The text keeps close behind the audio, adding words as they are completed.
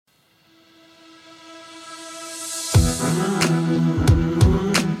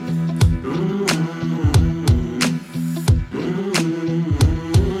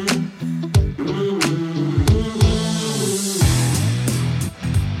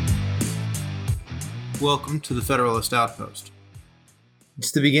Welcome to the Federalist Outpost.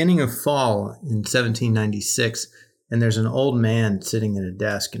 It's the beginning of fall in 1796, and there's an old man sitting at a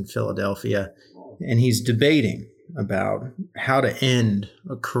desk in Philadelphia, and he's debating about how to end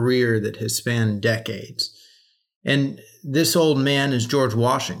a career that has spanned decades. And this old man is George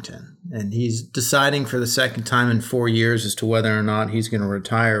Washington, and he's deciding for the second time in 4 years as to whether or not he's going to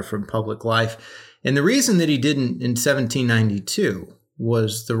retire from public life. And the reason that he didn't in 1792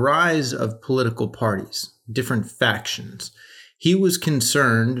 was the rise of political parties, different factions. He was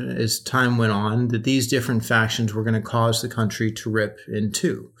concerned, as time went on, that these different factions were going to cause the country to rip in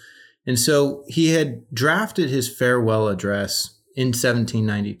two. And so he had drafted his farewell address in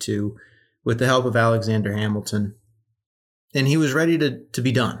 1792 with the help of Alexander Hamilton, and he was ready to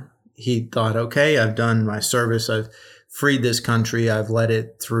be done. He thought, okay, I've done my service. I've freed this country. I've led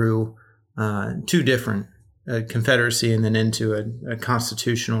it through two different confederacy and then into a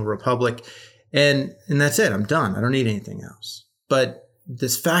constitutional republic. And that's it. I'm done. I don't need anything else. But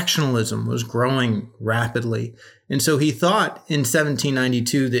this factionalism was growing rapidly. And so he thought in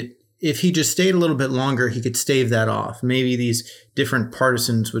 1792 that if he just stayed a little bit longer, he could stave that off. Maybe these different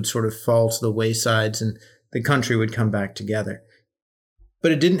partisans would sort of fall to the waysides and the country would come back together.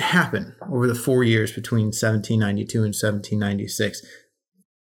 But it didn't happen over the 4 years between 1792 and 1796.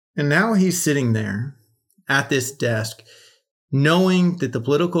 And now he's sitting there at this desk, knowing that the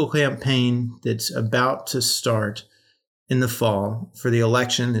political campaign that's about to start in the fall for the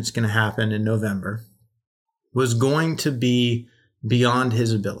election that's going to happen in November was going to be beyond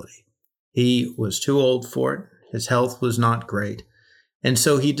his ability. He was too old for it. His health was not great. And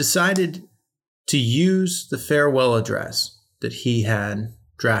so he decided to use the farewell address that he had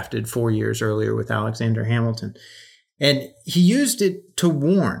drafted 4 years earlier with Alexander Hamilton. And he used it to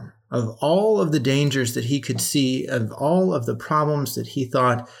warn of all of the dangers that he could see, of all of the problems that he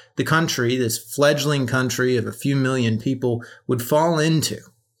thought the country, this fledgling country of a few million people, would fall into.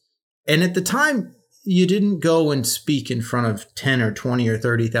 And at the time, you didn't go and speak in front of 10 or 20 or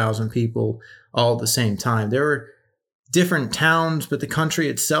 30,000 people all at the same time. There were different towns, but the country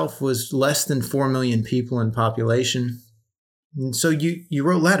itself was less than 4 million people in population. And so you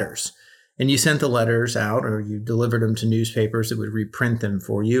wrote letters. And you sent the letters out, or you delivered them to newspapers that would reprint them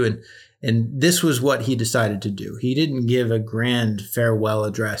for you. And this was what he decided to do. He didn't give a grand farewell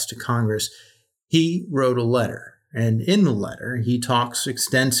address to Congress. He wrote a letter. And in the letter, he talks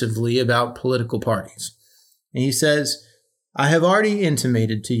extensively about political parties. And he says, I have already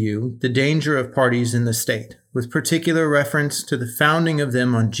intimated to you the danger of parties in the state, with particular reference to the founding of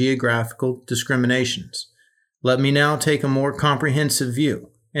them on geographical discriminations. Let me now take a more comprehensive view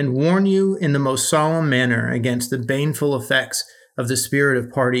and warn you in the most solemn manner against the baneful effects of the spirit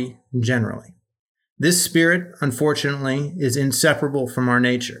of party generally. This spirit, unfortunately, is inseparable from our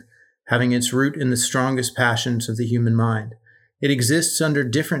nature, having its root in the strongest passions of the human mind. It exists under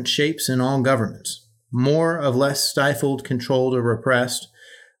different shapes in all governments, more of less stifled, controlled, or repressed,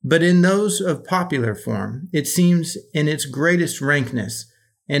 but in those of popular form, it seems in its greatest rankness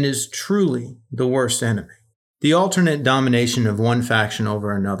and is truly the worst enemy. The alternate domination of one faction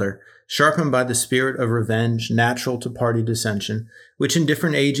over another, sharpened by the spirit of revenge natural to party dissension, which in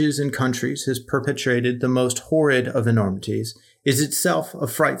different ages and countries has perpetrated the most horrid of enormities, is itself a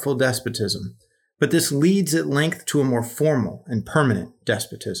frightful despotism. But this leads at length to a more formal and permanent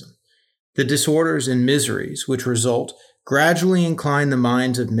despotism. The disorders and miseries which result gradually incline the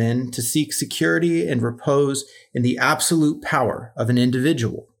minds of men to seek security and repose in the absolute power of an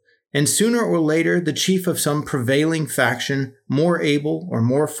individual. And sooner or later, the chief of some prevailing faction, more able or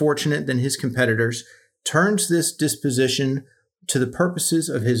more fortunate than his competitors, turns this disposition to the purposes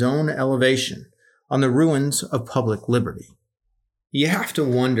of his own elevation on the ruins of public liberty. You have to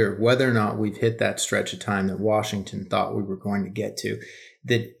wonder whether or not we've hit that stretch of time that Washington thought we were going to get to,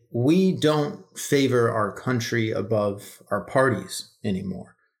 that we don't favor our country above our parties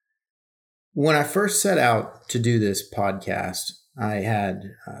anymore. When I first set out to do this podcast, I had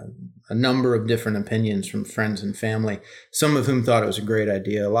a number of different opinions from friends and family, some of whom thought it was a great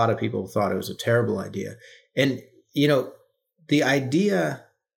idea. A lot of people thought it was a terrible idea. And, the idea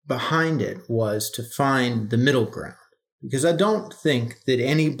behind it was to find the middle ground, because I don't think that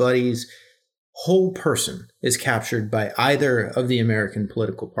anybody's whole person is captured by either of the American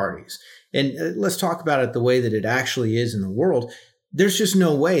political parties. And let's talk about it the way that it actually is in the world. There's just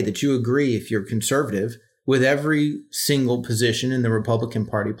no way that you agree, if you're conservative, with every single position in the Republican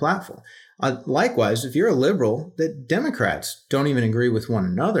Party platform. Likewise, if you're a liberal, that Democrats don't even agree with one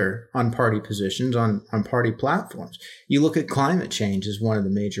another on party positions, on party platforms. You look at climate change as one of the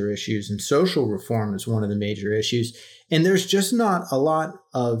major issues, and social reform is one of the major issues. And there's just not a lot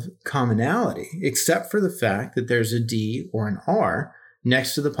of commonality, except for the fact that there's a D or an R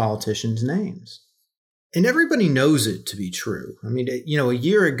next to the politicians' names. And everybody knows it to be true. I mean, a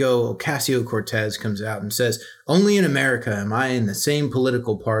year ago, Ocasio-Cortez comes out and says, only in America am I in the same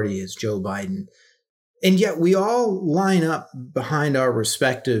political party as Joe Biden. And yet we all line up behind our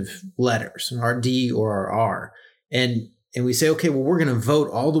respective letters, our D or our R. And we say, okay, well, we're going to vote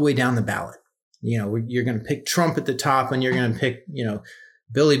all the way down the ballot. You're going to pick Trump at the top, and you're going to pick,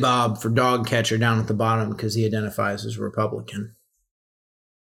 Billy Bob for dog catcher down at the bottom because he identifies as Republican.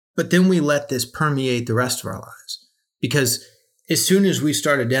 But then we let this permeate the rest of our lives, because as soon as we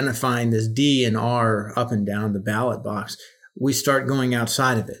start identifying this D and R up and down the ballot box, we start going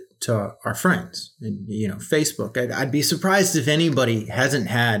outside of it to our friends and, Facebook. I'd be surprised if anybody hasn't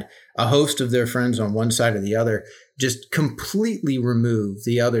had a host of their friends on one side or the other just completely remove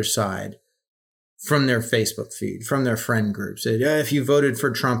the other side from their Facebook feed, from their friend groups. If you voted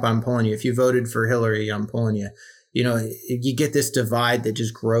for Trump, I'm pulling you. If you voted for Hillary, I'm pulling you. You get this divide that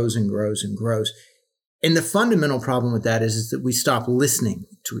just grows and grows and grows. And the fundamental problem with that is that we stop listening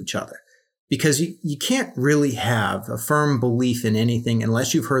to each other, because you can't really have a firm belief in anything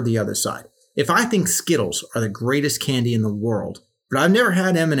unless you've heard the other side. If I think Skittles are the greatest candy in the world, but I've never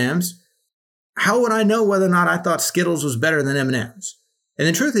had M&Ms, how would I know whether or not I thought Skittles was better than M&Ms? And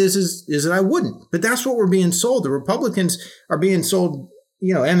the truth is that I wouldn't. But that's what we're being sold. The Republicans are being sold,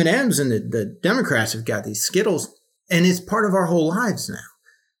 M&Ms, and the Democrats have got these Skittles. And it's part of our whole lives now.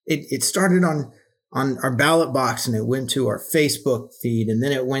 It started on our ballot box, and it went to our Facebook feed, and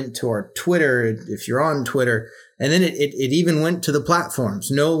then it went to our Twitter, if you're on Twitter. And then it even went to the platforms.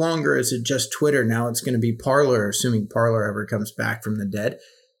 No longer is it just Twitter. Now it's going to be Parler, assuming Parler ever comes back from the dead.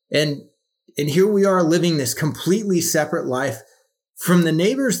 And here we are living this completely separate life from the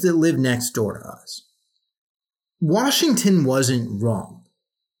neighbors that live next door to us. Washington wasn't wrong.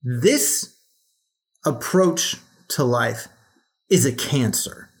 This approach to life is a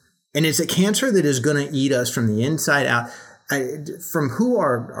cancer. And it's a cancer that is going to eat us from the inside out, from who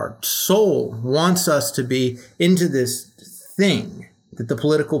our soul wants us to be, into this thing that the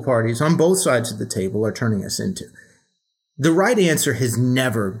political parties on both sides of the table are turning us into. The right answer has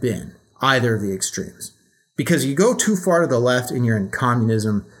never been either of the extremes, because you go too far to the left and you're in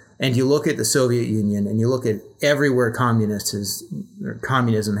communism, and you look at the Soviet Union and you look at everywhere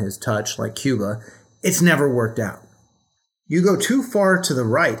communism has touched, like Cuba. It's never worked out. You go too far to the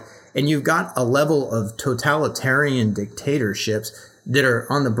right, and you've got a level of totalitarian dictatorships that are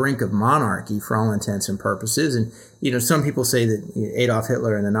on the brink of monarchy for all intents and purposes. And, some people say that Adolf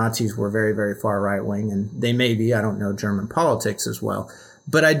Hitler and the Nazis were very, very far right wing, and they may be. I don't know German politics as well.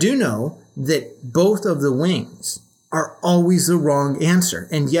 But I do know that both of the wings are always the wrong answer.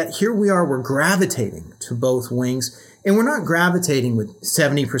 And yet here we are, we're gravitating to both wings. And we're not gravitating with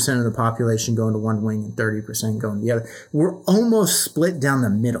 70% of the population going to one wing and 30% going to the other. We're almost split down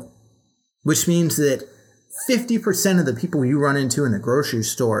the middle, which means that 50% of the people you run into in the grocery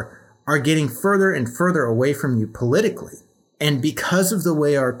store are getting further and further away from you politically. And because of the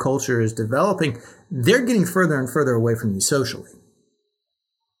way our culture is developing, they're getting further and further away from you socially.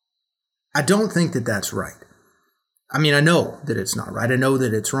 I don't think that that's right. I mean, I know that it's not right. I know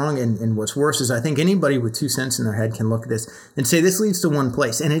that it's wrong. And what's worse is I think anybody with 2 cents in their head can look at this and say this leads to one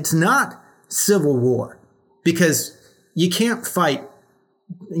place. And it's not civil war, because you can't fight,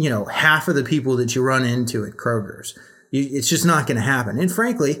 half of the people that you run into at Kroger's. It's just not going to happen. And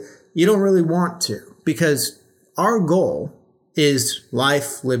frankly, you don't really want to, because our goal is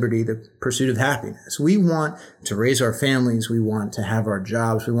life, liberty, the pursuit of happiness. We want to raise our families. We want to have our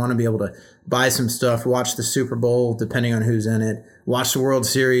jobs. We want to be able to buy some stuff, watch the Super Bowl, depending on who's in it, watch the World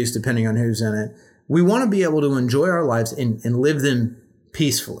Series, depending on who's in it. We want to be able to enjoy our lives and live them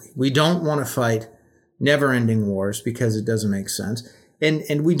peacefully. We don't want to fight never-ending wars, because it doesn't make sense.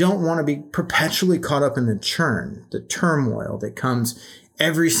 And we don't want to be perpetually caught up in the churn, the turmoil that comes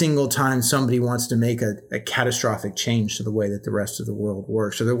every single time somebody wants to make a catastrophic change to the way that the rest of the world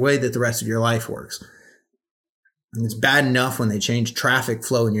works, or the way that the rest of your life works. And it's bad enough when they change traffic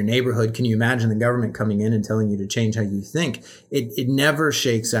flow in your neighborhood. Can you imagine the government coming in and telling you to change how you think? It never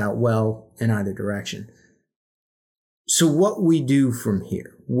shakes out well in either direction. So what we do from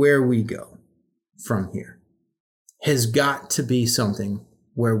here, where we go from here, has got to be something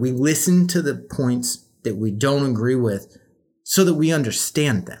where we listen to the points that we don't agree with so that we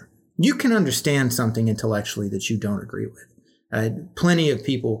understand them. You can understand something intellectually that you don't agree with. Plenty of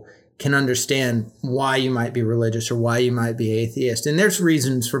people can understand why you might be religious or why you might be atheist. And there's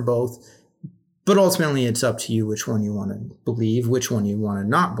reasons for both. But ultimately, it's up to you which one you want to believe, which one you want to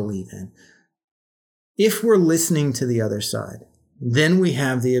not believe in. If we're listening to the other side, then we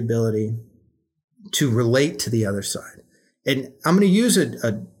have the ability to relate to the other side. And I'm going to use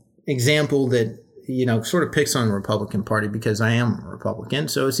an example that, sort of picks on the Republican Party because I am a Republican,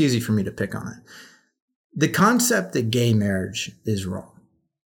 so it's easy for me to pick on it. The concept that gay marriage is wrong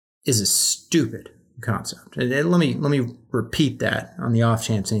is a stupid concept. And let me repeat that on the off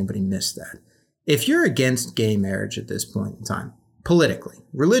chance anybody missed that. If you're against gay marriage at this point in time, politically,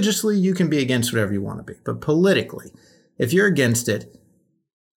 religiously, you can be against whatever you want to be, but politically, if you're against it,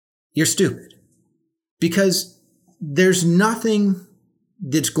 you're stupid. Because there's nothing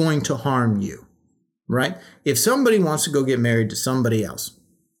that's going to harm you, right? If somebody wants to go get married to somebody else,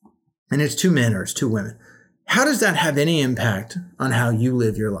 and it's two men or it's two women, how does that have any impact on how you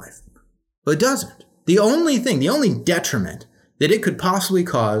live your life? Well, it doesn't. The only detriment that it could possibly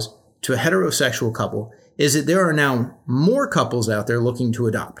cause to a heterosexual couple is that there are now more couples out there looking to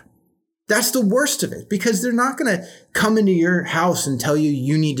adopt. That's the worst of it, because they're not going to come into your house and tell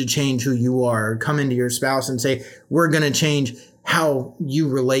you need to change who you are, or come into your spouse and say, we're going to change how you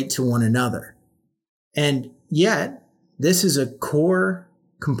relate to one another. And yet, this is a core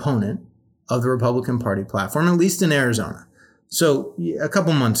component of the Republican Party platform, at least in Arizona. So a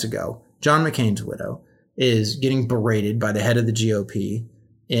couple months ago, John McCain's widow is getting berated by the head of the GOP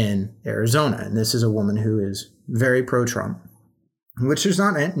in Arizona. And this is a woman who is very pro-Trump, which there's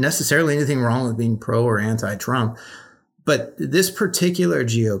not necessarily anything wrong with being pro or anti-Trump. But this particular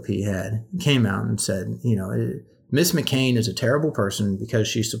GOP head came out and said, Miss McCain is a terrible person because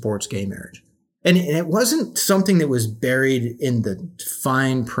she supports gay marriage. And it wasn't something that was buried in the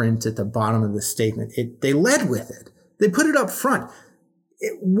fine print at the bottom of the statement. They led with it. They put it up front.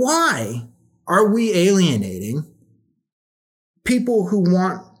 Why are we alienating people who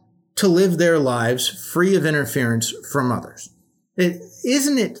want to live their lives free of interference from others?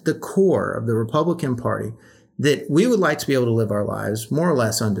 Isn't it the core of the Republican Party that we would like to be able to live our lives more or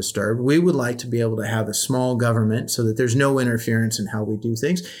less undisturbed? We would like to be able to have a small government so that there's no interference in how we do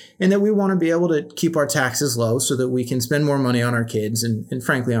things, and that we want to be able to keep our taxes low so that we can spend more money on our kids and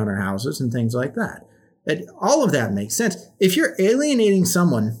frankly on our houses and things like that. And all of that makes sense. If you're alienating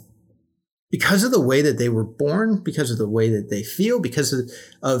someone because of the way that they were born, because of the way that they feel, because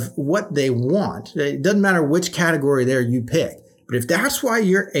of what they want, it doesn't matter which category there you pick. But if that's why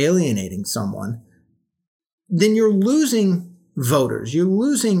you're alienating someone, then you're losing voters. You're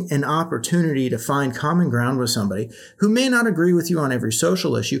losing an opportunity to find common ground with somebody who may not agree with you on every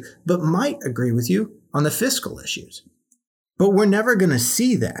social issue, but might agree with you on the fiscal issues. But we're never going to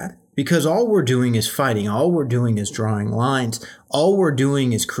see that, because all we're doing is fighting. All we're doing is drawing lines. All we're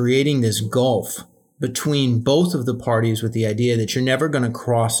doing is creating this gulf between both of the parties with the idea that you're never going to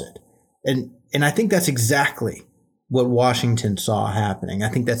cross it. And I think that's exactly what Washington saw happening. I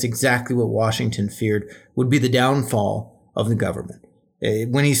think that's exactly what Washington feared would be the downfall of the government.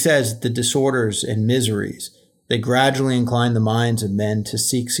 When he says the disorders and miseries, they gradually incline the minds of men to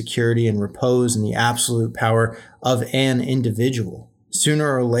seek security and repose in the absolute power of an individual.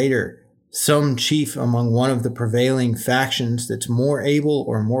 Sooner or later, some chief among one of the prevailing factions that's more able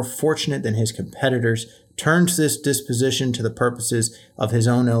or more fortunate than his competitors turns this disposition to the purposes of his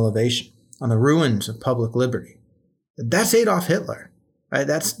own elevation on the ruins of public liberty. That's Adolf Hitler, right?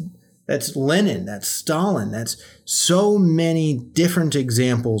 That's Lenin, that's Stalin, that's so many different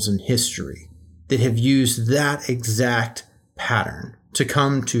examples in history that have used that exact pattern to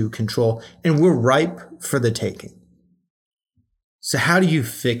come to control, and we're ripe for the taking. So how do you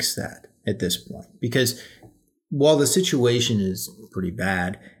fix that at this point? Because while the situation is pretty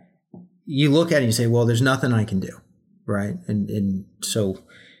bad, you look at it and you say, well, there's nothing I can do, right? And so,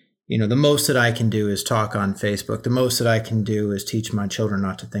 the most that I can do is talk on Facebook. The most that I can do is teach my children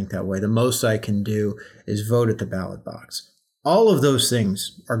not to think that way. The most I can do is vote at the ballot box. All of those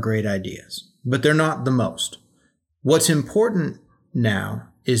things are great ideas, but they're not the most. What's important now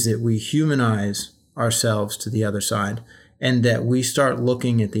is that we humanize ourselves to the other side, and that we start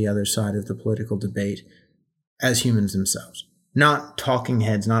looking at the other side of the political debate as humans themselves. Not talking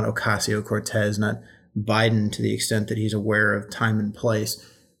heads, not Ocasio-Cortez, not Biden to the extent that he's aware of time and place,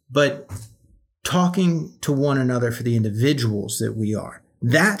 but talking to one another for the individuals that we are.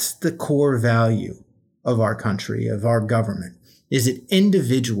 That's the core value of our country, of our government, is that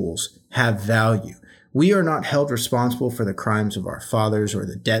individuals have value. We are not held responsible for the crimes of our fathers or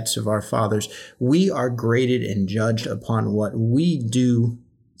the debts of our fathers. We are graded and judged upon what we do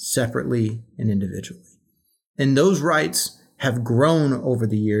separately and individually. And those rights have grown over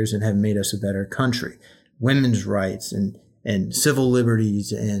the years and have made us a better country. Women's rights and civil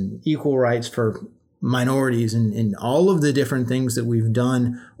liberties and equal rights for minorities and all of the different things that we've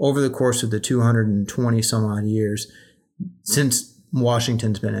done over the course of the 220 some odd years since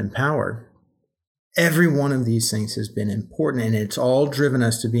Washington's been empowered. Every one of these things has been important, and it's all driven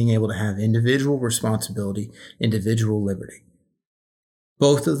us to being able to have individual responsibility, individual liberty.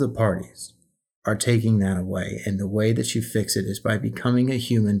 Both of the parties are taking that away, and the way that you fix it is by becoming a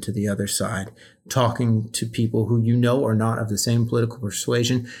human to the other side, talking to people who you know are not of the same political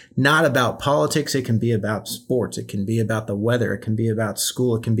persuasion, not about politics. It can be about sports. It can be about the weather. It can be about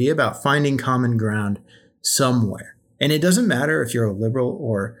school. It can be about finding common ground somewhere. And it doesn't matter if you're a liberal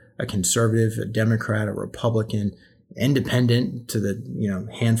or a conservative, a Democrat, a Republican, independent, to the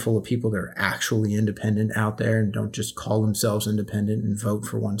handful of people that are actually independent out there and don't just call themselves independent and vote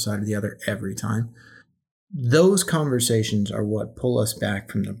for one side or the other every time. Those conversations are what pull us back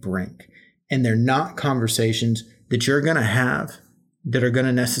from the brink. And they're not conversations that you're going to have that are going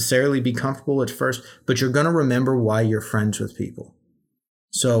to necessarily be comfortable at first, but you're going to remember why you're friends with people.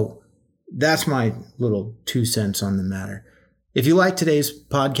 So that's my little 2 cents on the matter. If you like today's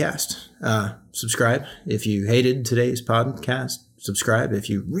podcast, subscribe. If you hated today's podcast, subscribe. If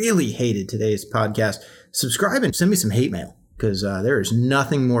you really hated today's podcast, subscribe and send me some hate mail, because there is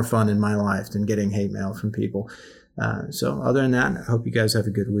nothing more fun in my life than getting hate mail from people. So other than that, I hope you guys have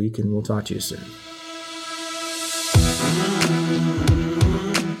a good week, and we'll talk to you soon.